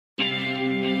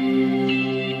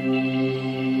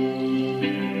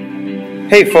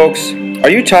Hey folks, are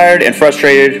you tired and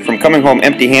frustrated from coming home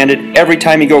empty-handed every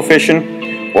time you go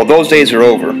fishing? Well, those days are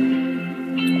over.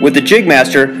 With the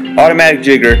Jigmaster automatic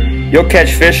jigger, you'll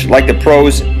catch fish like the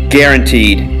pros,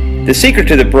 guaranteed. The secret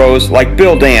to the pros like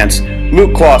Bill Dance,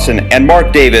 Luke Clausen, and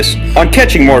Mark Davis on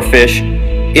catching more fish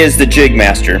is the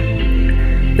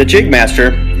Jigmaster. The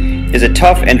Jigmaster is a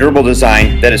tough and durable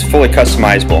design that is fully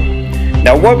customizable.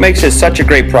 Now, what makes it such a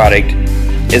great product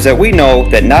is that we know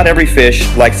that not every fish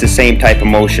likes the same type of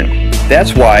motion.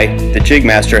 That's why the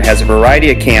Jigmaster has a variety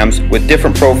of cams with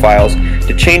different profiles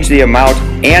to change the amount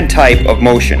and type of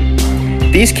motion.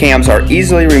 These cams are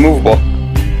easily removable,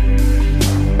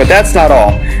 but that's not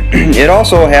all. It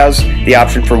also has the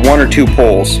option for 1 or 2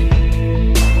 poles.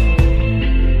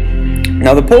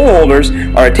 Now, the pole holders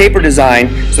are a taper design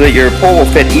so that your pole will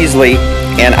fit easily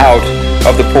and out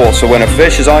of the pole, so when a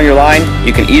fish is on your line,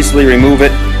 you can easily remove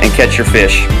it and catch your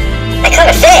fish. I caught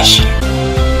a fish!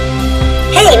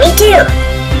 Hey, me too!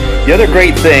 The other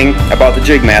great thing about the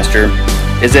Jigmaster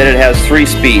is that it has 3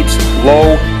 speeds,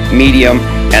 low, medium,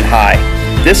 and high.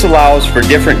 This allows for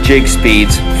different jig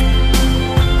speeds.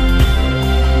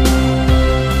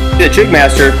 The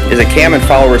Jigmaster is a cam and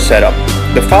follower setup.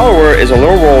 The follower is a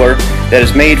little roller that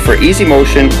is made for easy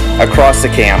motion across the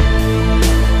cam.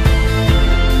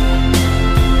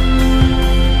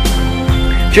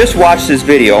 Just watch this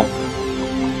video.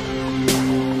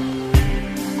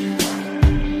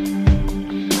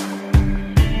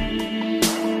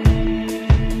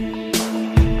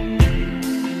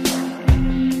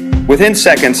 Within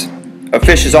seconds, a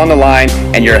fish is on the line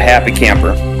and you're a happy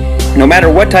camper. No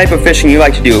matter what type of fishing you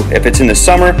like to do, if it's in the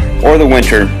summer or the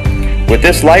winter, with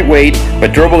this lightweight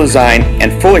but durable design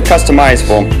and fully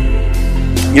customizable,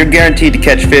 you're guaranteed to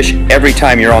catch fish every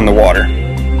time you're on the water.